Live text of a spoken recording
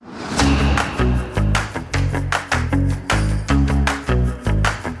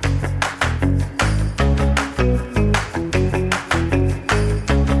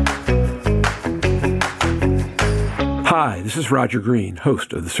is Roger Green,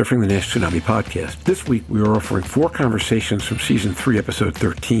 host of the Surfing the NASH Tsunami podcast. This week, we are offering 4 conversations from Season 3, Episode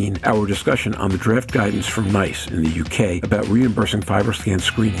 13, our discussion on the draft guidance from NICE in the UK about reimbursing FibroScan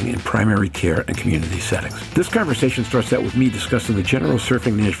screening in primary care and community settings. This conversation starts out with me discussing the general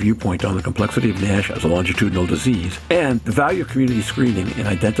Surfing NASH viewpoint on the complexity of NASH as a longitudinal disease and the value of community screening in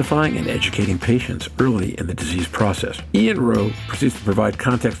identifying and educating patients early in the disease process. Ian Rowe proceeds to provide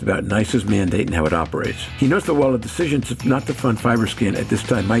context about NICE's mandate and how it operates. He notes that while the decision not to fund FibroScan at this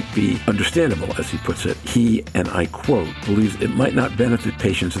time might be understandable, as he puts it, he, and I quote, believes it might not benefit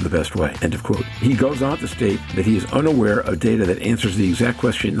patients in the best way, end of quote. He goes on to state that he is unaware of data that answers the exact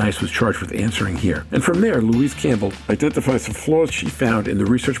question NICE was charged with answering here. And from there, Louise Campbell identifies some flaws she found in the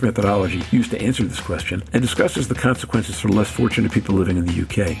research methodology used to answer this question and discusses the consequences for less fortunate people living in the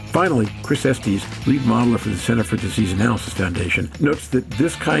UK. Finally, Chris Estes, lead modeler for the Center for Disease Analysis Foundation, notes that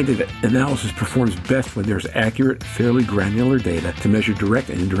this kind of analysis performs best when there's accurate, fairly granular data to measure direct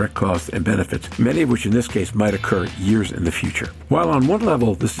and indirect costs and benefits, many of which in this case might occur years in the future. While on one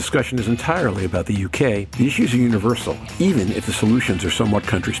level this discussion is entirely about the UK, the issues are universal, even if the solutions are somewhat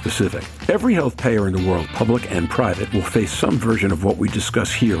country-specific. Every health payer in the world, public and private, will face some version of what we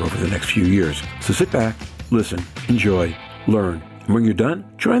discuss here over the next few years. So sit back, listen, enjoy, learn, and when you're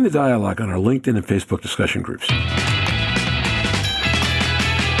done, join the dialogue on our LinkedIn and Facebook discussion groups.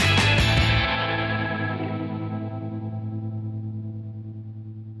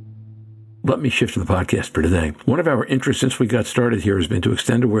 Let me shift to the podcast for today. One of our interests since we got started here has been to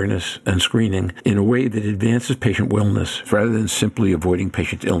extend awareness and screening in a way that advances patient wellness rather than simply avoiding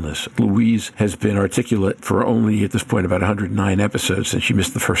patient illness. Louise has been articulate for only, at this point, about 109 episodes since she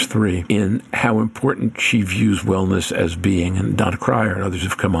missed the first 3 in how important she views wellness as being, and Donna Cryer and others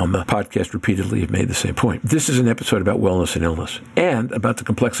who've come on the podcast repeatedly have made the same point. This is an episode about wellness and illness and about the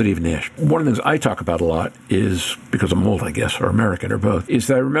complexity of NASH. One of the things I talk about a lot is, because I'm old, I guess, or American, or both, is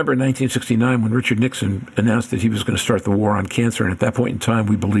that I remember in 1969 when Richard Nixon announced that he was going to start the war on cancer, and at that point in time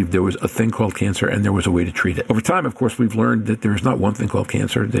we believed there was a thing called cancer and there was a way to treat it. Over time, of course, we've learned that there is not one thing called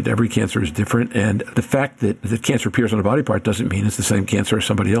cancer, that every cancer is different, and the fact that cancer appears on a body part doesn't mean it's the same cancer as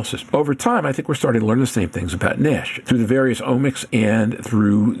somebody else's. Over time, I think we're starting to learn the same things about NASH through the various omics and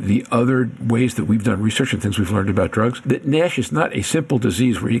through the other ways that we've done research and things we've learned about drugs, that NASH is not a simple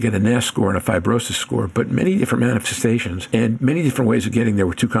disease where you get a NASH score and a fibrosis score, but many different manifestations and many different ways of getting there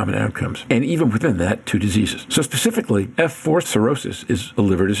with 2 common outcomes. And even within that, 2 diseases. So specifically, F4 cirrhosis is a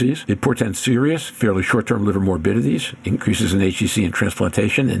liver disease. It portends serious, fairly short-term liver morbidities, increases in HCC and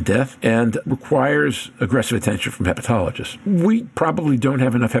transplantation and death, and requires aggressive attention from hepatologists. We probably don't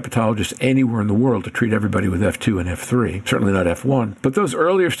have enough hepatologists anywhere in the world to treat everybody with F2 and F3, certainly not F1. But those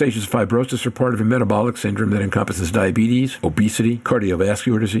earlier stages of fibrosis are part of a metabolic syndrome that encompasses diabetes, obesity,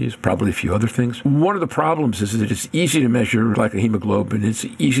 cardiovascular disease, probably a few other things. One of the problems is that it's easy to measure like a hemoglobin, it's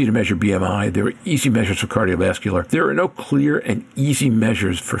easy to measure BMI, there are easy measures for cardiovascular. There are no clear and easy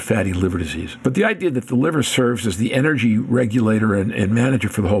measures for fatty liver disease. But the idea that the liver serves as the energy regulator and manager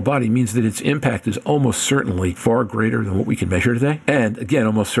for the whole body means that its impact is almost certainly far greater than what we can measure today. And again,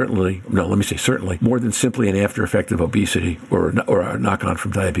 certainly, more than simply an after effect of obesity or a knock-on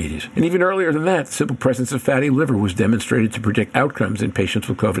from diabetes. And even earlier than that, the simple presence of fatty liver was demonstrated to predict outcomes in patients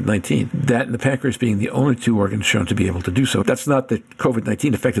with COVID-19. That and the pancreas being the only 2 organs shown to be able to do so. That's not that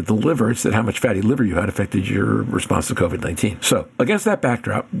COVID-19 affected the liver, it's that how much fatty liver you had affected your response to COVID-19. So, against that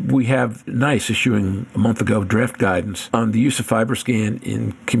backdrop, we have NICE issuing a month ago draft guidance on the use of FibroScan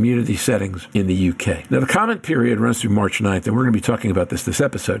in community settings in the UK. Now, the comment period runs through March 9th, and we're going to be talking about this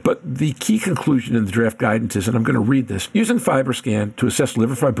episode. But the key conclusion in the draft guidance is, and I'm going to read this, using FibroScan to assess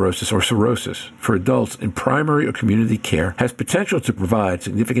liver fibrosis or cirrhosis for adults in primary or community care has potential to provide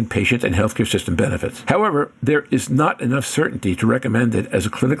significant patient and healthcare system benefits. However, there is not enough certainty to recommend it as a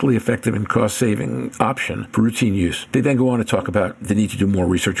clinically effective and cost-saving option for routine use. They then go on to talk about the need to do more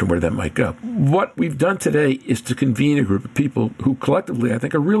research on where that might go. What we've done today is to convene a group of people who collectively, I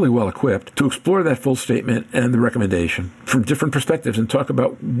think, are really well equipped to explore that full statement and the recommendation from different perspectives and talk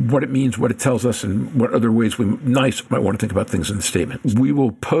about what it means, what it tells us, and what other ways NICE might want to think about things in the statement. We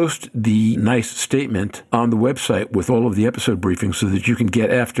will post the NICE statement on the website with all of the episode briefings so that you can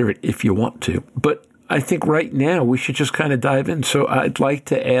get after it if you want to. But I think right now we should just kind of dive in. So I'd like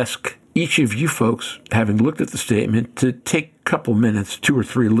to ask each of you folks, having looked at the statement, to take a couple minutes, 2 or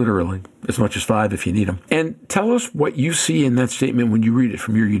 3 literally, as much as 5 if you need them, and tell us what you see in that statement when you read it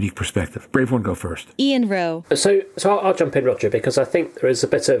from your unique perspective. Brave one, go first. Ian Rowe. So I'll jump in, Roger, because I think there is a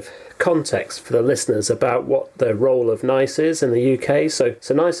bit of context for the listeners about what the role of NICE is in the UK. So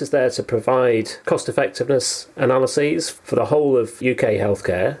NICE is there to provide cost-effectiveness analyses for the whole of UK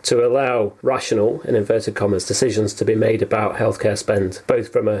healthcare to allow rational, in inverted commas, decisions to be made about healthcare spend,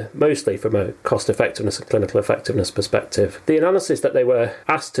 both mostly from a cost-effectiveness and clinical effectiveness perspective. The analysis that they were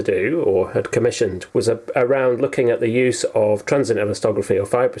asked to do, or had commissioned, was around looking at the use of transient elastography or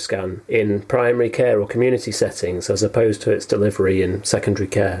FibroScan in primary care or community settings as opposed to its delivery in secondary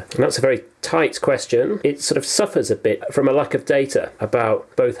care. And that's a very tight question. It sort of suffers a bit from a lack of data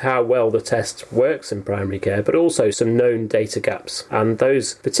about both how well the test works in primary care, but also some known data gaps. And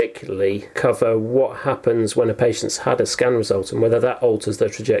those particularly cover what happens when a patient's had a scan result and whether that alters the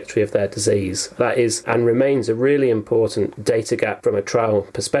trajectory of their disease. That is and remains a really important data gap from a trial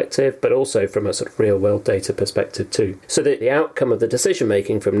perspective, but also from a sort of real-world data perspective too. So that the outcome of the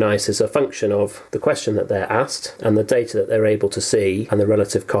decision-making from NICE is a function of the question that they're asked and the data that they're able to see and the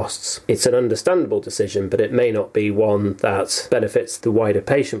relative costs. It's an understandable decision, but it may not be one that benefits the wider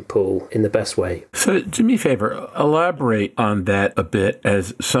patient pool in the best way. So do me a favor, elaborate on that a bit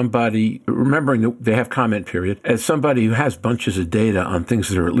as somebody, remembering that they have comment period, as somebody who has bunches of data on things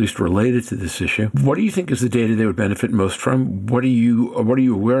that are at least related to this issue. What do you think is the data they would benefit most from? What are you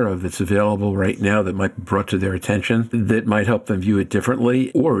aware of that's available right now that might be brought to their attention that might help them view it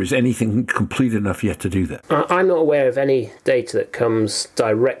differently? Or is anything complete enough yet to do that? I'm not aware of any data that comes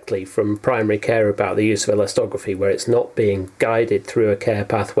directly from primary care about the use of elastography where it's not being guided through a care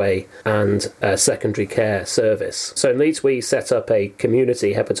pathway and a secondary care service. So in Leeds we set up a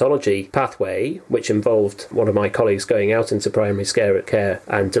community hepatology pathway which involved one of my colleagues going out into primary care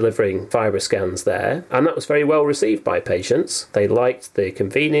and delivering FibroScans there, and that was very well received by patients. They liked the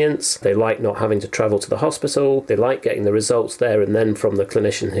convenience, they liked not having to travel to the hospital, they liked getting the results there and then from the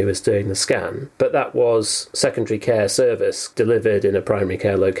clinician who was doing the scan, but that was secondary care service delivered in a primary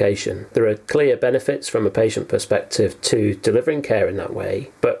care location. There are clear benefits from a patient perspective to delivering care in that way,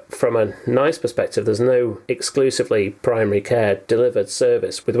 but from a NICE perspective there's no exclusively primary care delivered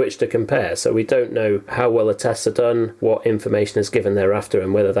service with which to compare, so we don't know how well the tests are done, what information is given thereafter,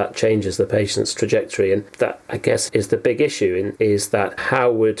 and whether that changes the patient's trajectory. And that, I guess, is the big issue, is that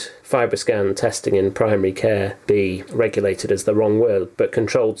how would FibroScan testing in primary care be regulated is the wrong word, but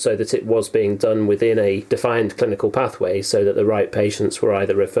controlled so that it was being done within a defined clinical pathway so that the right patients were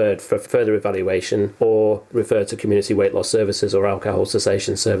either referred for further evaluation or referred to community weight loss services or alcohol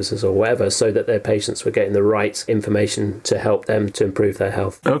cessation services or whatever, so that their patients were getting the right information to help them to improve their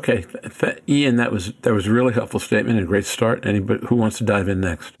health. Okay. Ian, that was a really helpful statement and a great start. Anybody who wants to dive in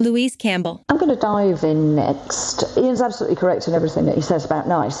next? Louise Campbell. I'm going to dive in next. Ian's absolutely correct in everything that he says about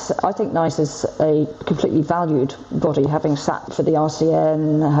NICE. I think NICE is a completely valued body, having sat for the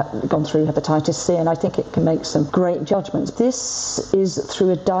RCN, gone through hepatitis C, and I think it can make some great judgments. This is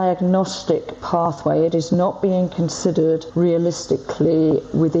through a diagnostic pathway. It is not being considered realistically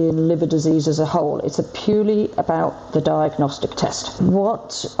within liver disease as a whole. It's purely about the diagnostic test.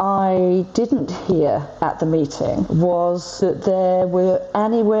 What I didn't hear at the meeting was that there were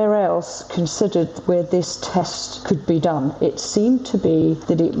anywhere else considered where this test could be done. It seemed to be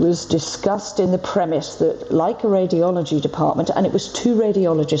that it was discussed in the premise that, like a radiology department, and it was two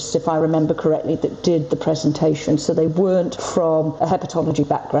radiologists, if I remember correctly, that did the presentation, so they weren't from a hepatology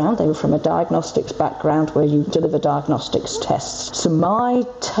background, they were from a diagnostics background where you deliver diagnostics tests. So my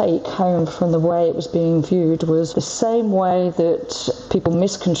take home from the way it was being viewed was the same way that people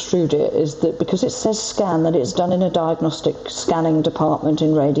misconstrued it, is that because it says scan, that it's done in a diagnostic scanning department in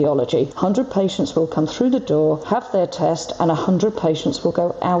radiology. 100 patients will come through the door, have their test, and 100 patients will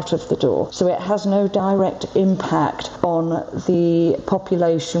go out of the door. So it has no direct impact on the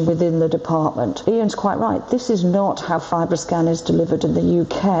population within the department. Ian's quite right. This is not how FibroScan is delivered in the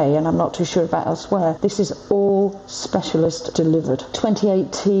UK, and I'm not too sure about elsewhere. This is all specialist delivered.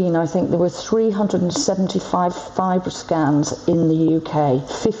 2018, I think there were 375 FibroScans in the UK,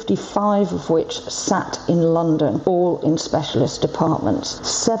 55 of which sat in London, all in specialist departments.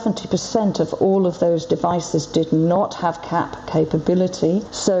 70% of all of those devices did not have CAP capability,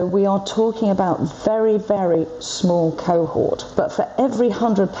 so we are talking about very, very small cohort. But for every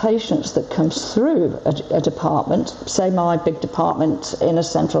 100 patients that comes through a department, say my big department in a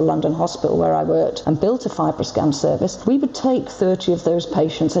central London hospital where I worked and built a FibroScan service, we would take 30 of those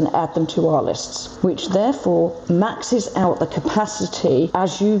patients and add them to our lists, which therefore maxes out the capacity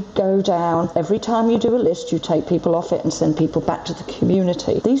as you go down. Every time you do a list, you take people off it and send people back to the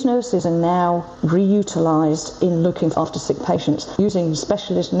community. These nurses are now reutilised in looking after sick patients, using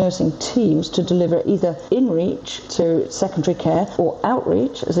specialist nursing teams to deliver either in-reach to secondary care or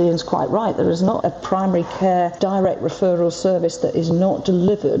outreach. As Ian's quite right, there is not a primary care direct referral service that is not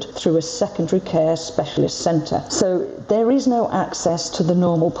delivered delivered through a secondary care specialist centre. So there is no access to the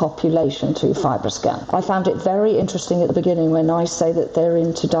normal population to FibroScan. I found it very interesting at the beginning when I say that they're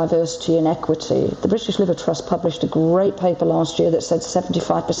into diversity and equity. The British Liver Trust published a great paper last year that said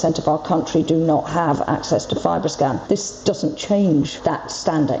 75% of our country do not have access to FibroScan. This doesn't change that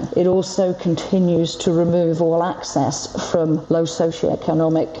standing. It also continues to remove all access from low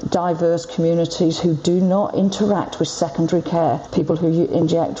socioeconomic, diverse communities who do not interact with secondary care, people who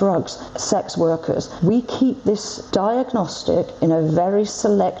inject drugs, sex workers. We keep this diagnostic in a very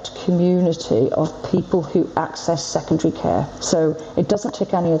select community of people who access secondary care. So it doesn't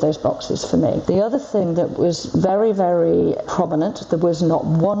tick any of those boxes for me. The other thing that was very, very prominent, there was not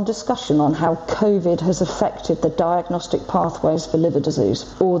one discussion on how COVID has affected the diagnostic pathways for liver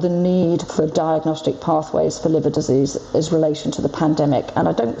disease or the need for diagnostic pathways for liver disease as relation to the pandemic. And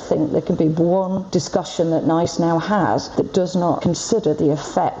I don't think there can be one discussion that NICE now has that does not consider the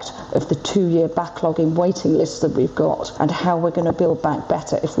effect of the 2-year backlog in waiting lists that we've got and how we're going to build back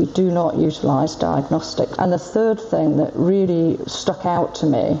better if we do not utilise diagnostics. And the third thing that really stuck out to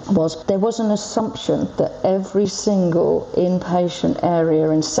me was there was an assumption that every single inpatient area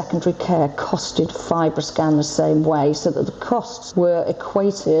in secondary care costed FibroScan the same way, so that the costs were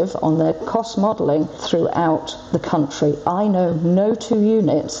equative on their cost modelling throughout the country. I know no 2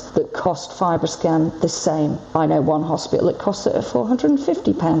 units that cost FibroScan the same. I know one hospital that costs it at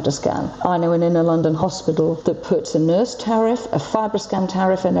 £450 a scan. I know an inner London hospital that puts a nurse tariff, a FibroScan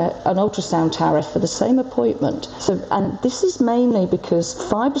tariff and an ultrasound tariff for the same appointment. So, and this is mainly because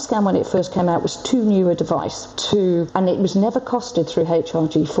FibroScan, when it first came out, was too new a device and it was never costed through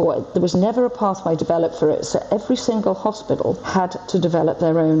HRG4. There was never a pathway developed for it, so every single hospital had to develop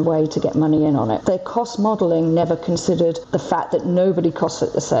their own way to get money in on it. Their cost modelling never considered the fact that nobody costs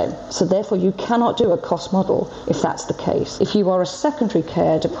it the same. So therefore you cannot do a cost model if that's the case. If you are a secondary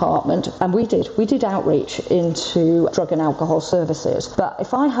care department, and we did outreach into drug and alcohol services, but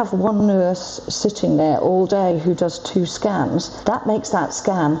if I have one nurse sitting there all day who does 2 scans, that makes that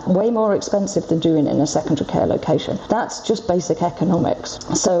scan way more expensive than doing it in a secondary care location. That's just basic economics.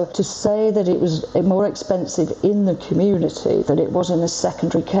 So to say that it was more expensive in the community than it was in a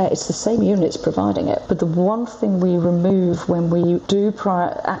secondary care, it's the same units providing it. But the one thing we remove when we do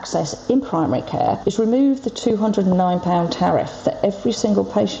access in primary care is remove the £209 tariff that every single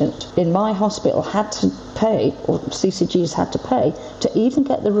patient in my hospital had to pay, or CCGs had to pay, to even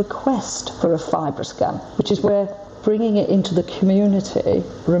get the request for a FibroScan, which is where bringing it into the community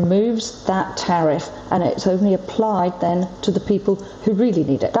removes that tariff, and it's only applied then to the people who really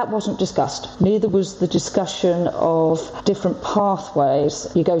need it. That wasn't discussed. Neither was the discussion of different pathways.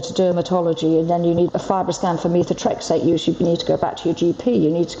 You go to dermatology and then you need a FibroScan for methotrexate use. You need to go back to your GP. You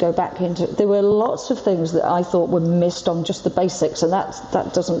need to go back into... There were lots of things that I thought were missed on just the basics, and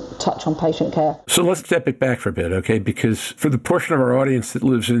that doesn't touch on patient care. So let's step it back for a bit, okay? Because for the portion of our audience that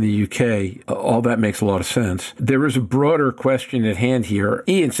lives in the UK, all that makes a lot of sense. There is a broader question at hand here.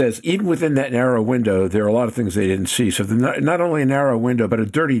 Ian says, even within that narrow window, there are a lot of things they didn't see. So not only a narrow window, but a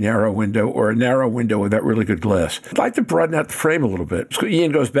dirty narrow window, or a narrow window without really good glass. I'd like to broaden out the frame a little bit. So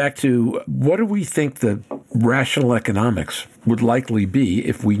Ian goes back to, what do we think the rational economics would likely be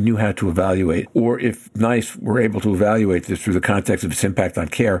if we knew how to evaluate, or if NICE were able to evaluate this through the context of its impact on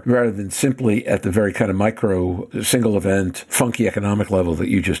care, rather than simply at the very kind of micro, single event, funky economic level that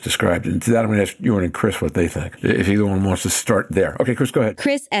you just described. And to that, I'm going to ask Jorn and Chris what they think, if either one wants to start there. Okay, Chris, go ahead.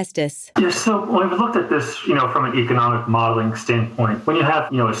 Chris Estes. Yeah, so when we've looked at this, from an economic modeling standpoint, when you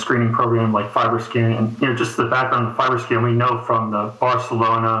have, a screening program like FibroScan, and, just the background of FibroScan, we know from the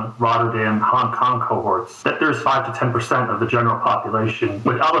Barcelona, Rotterdam, Hong Kong cohorts that there's 5 to 10% of the general population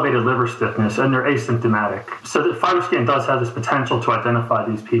with elevated liver stiffness, and they're asymptomatic. So the FibroScan does have this potential to identify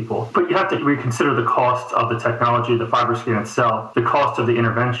these people, but you have to reconsider the cost of the technology, the FibroScan itself, the cost of the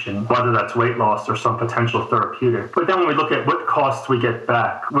intervention, whether that's weight loss or some potential therapeutic. But then when we look at what costs we get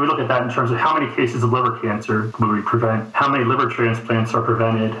back, we look at that in terms of how many cases of liver cancer will we prevent, how many liver transplants are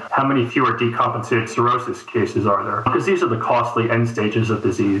prevented, how many fewer decompensated cirrhosis cases are there, because these are the costly end stages of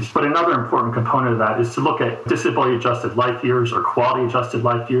disease. But another important component of that is to look at disability-adjusted life years or quality-adjusted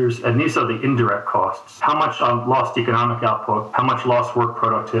life years, and these are the indirect costs. How much lost economic output, how much lost work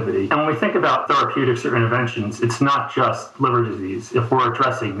productivity. And when we think about therapeutics or interventions, it's not just liver disease. If we're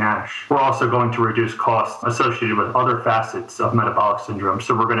addressing NASH, we're also going to reduce costs associated with other facets of metabolic syndrome.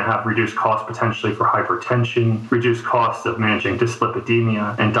 So we're going to have reduced costs potentially for hypertension, reduced costs of managing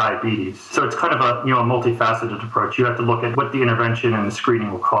dyslipidemia and diabetes. So it's kind of a multifaceted approach. You have to look at what the intervention and the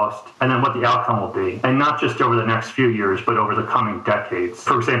screening will cost, and then what the outcome will be. And not just over the next few years, but but over the coming decades.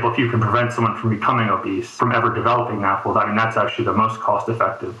 For example, if you can prevent someone from becoming obese, from ever developing NAFLD, I mean, that's actually the most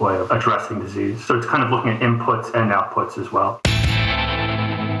cost-effective way of addressing disease. So it's kind of looking at inputs and outputs as well.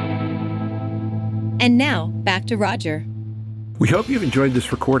 And now, back to Roger. We hope you've enjoyed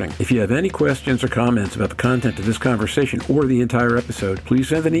this recording. If you have any questions or comments about the content of this conversation or the entire episode, please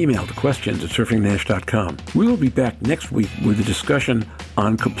send an email to questions@surfingnash.com. We will be back next week with a discussion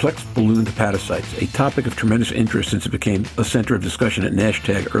on complex balloon hepatocytes, a topic of tremendous interest since it became a center of discussion at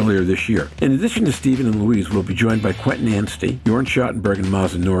NASH-TAG earlier this year. In addition to Stephen and Louise, we'll be joined by Quentin Anstey, Jorn Schattenberg, and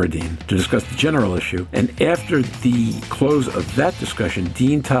Mazen Noureddin to discuss the general issue. And after the close of that discussion,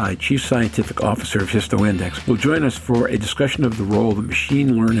 Dean Tai, Chief Scientific Officer of HistoIndex, will join us for a discussion of the role that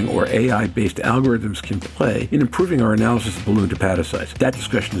machine learning or AI-based algorithms can play in improving our analysis of balloon hepatocytes. That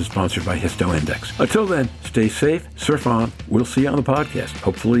discussion is sponsored by HistoIndex. Until then, stay safe, surf on. We'll see you on the podcast,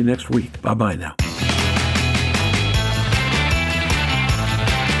 hopefully next week. Bye-bye now.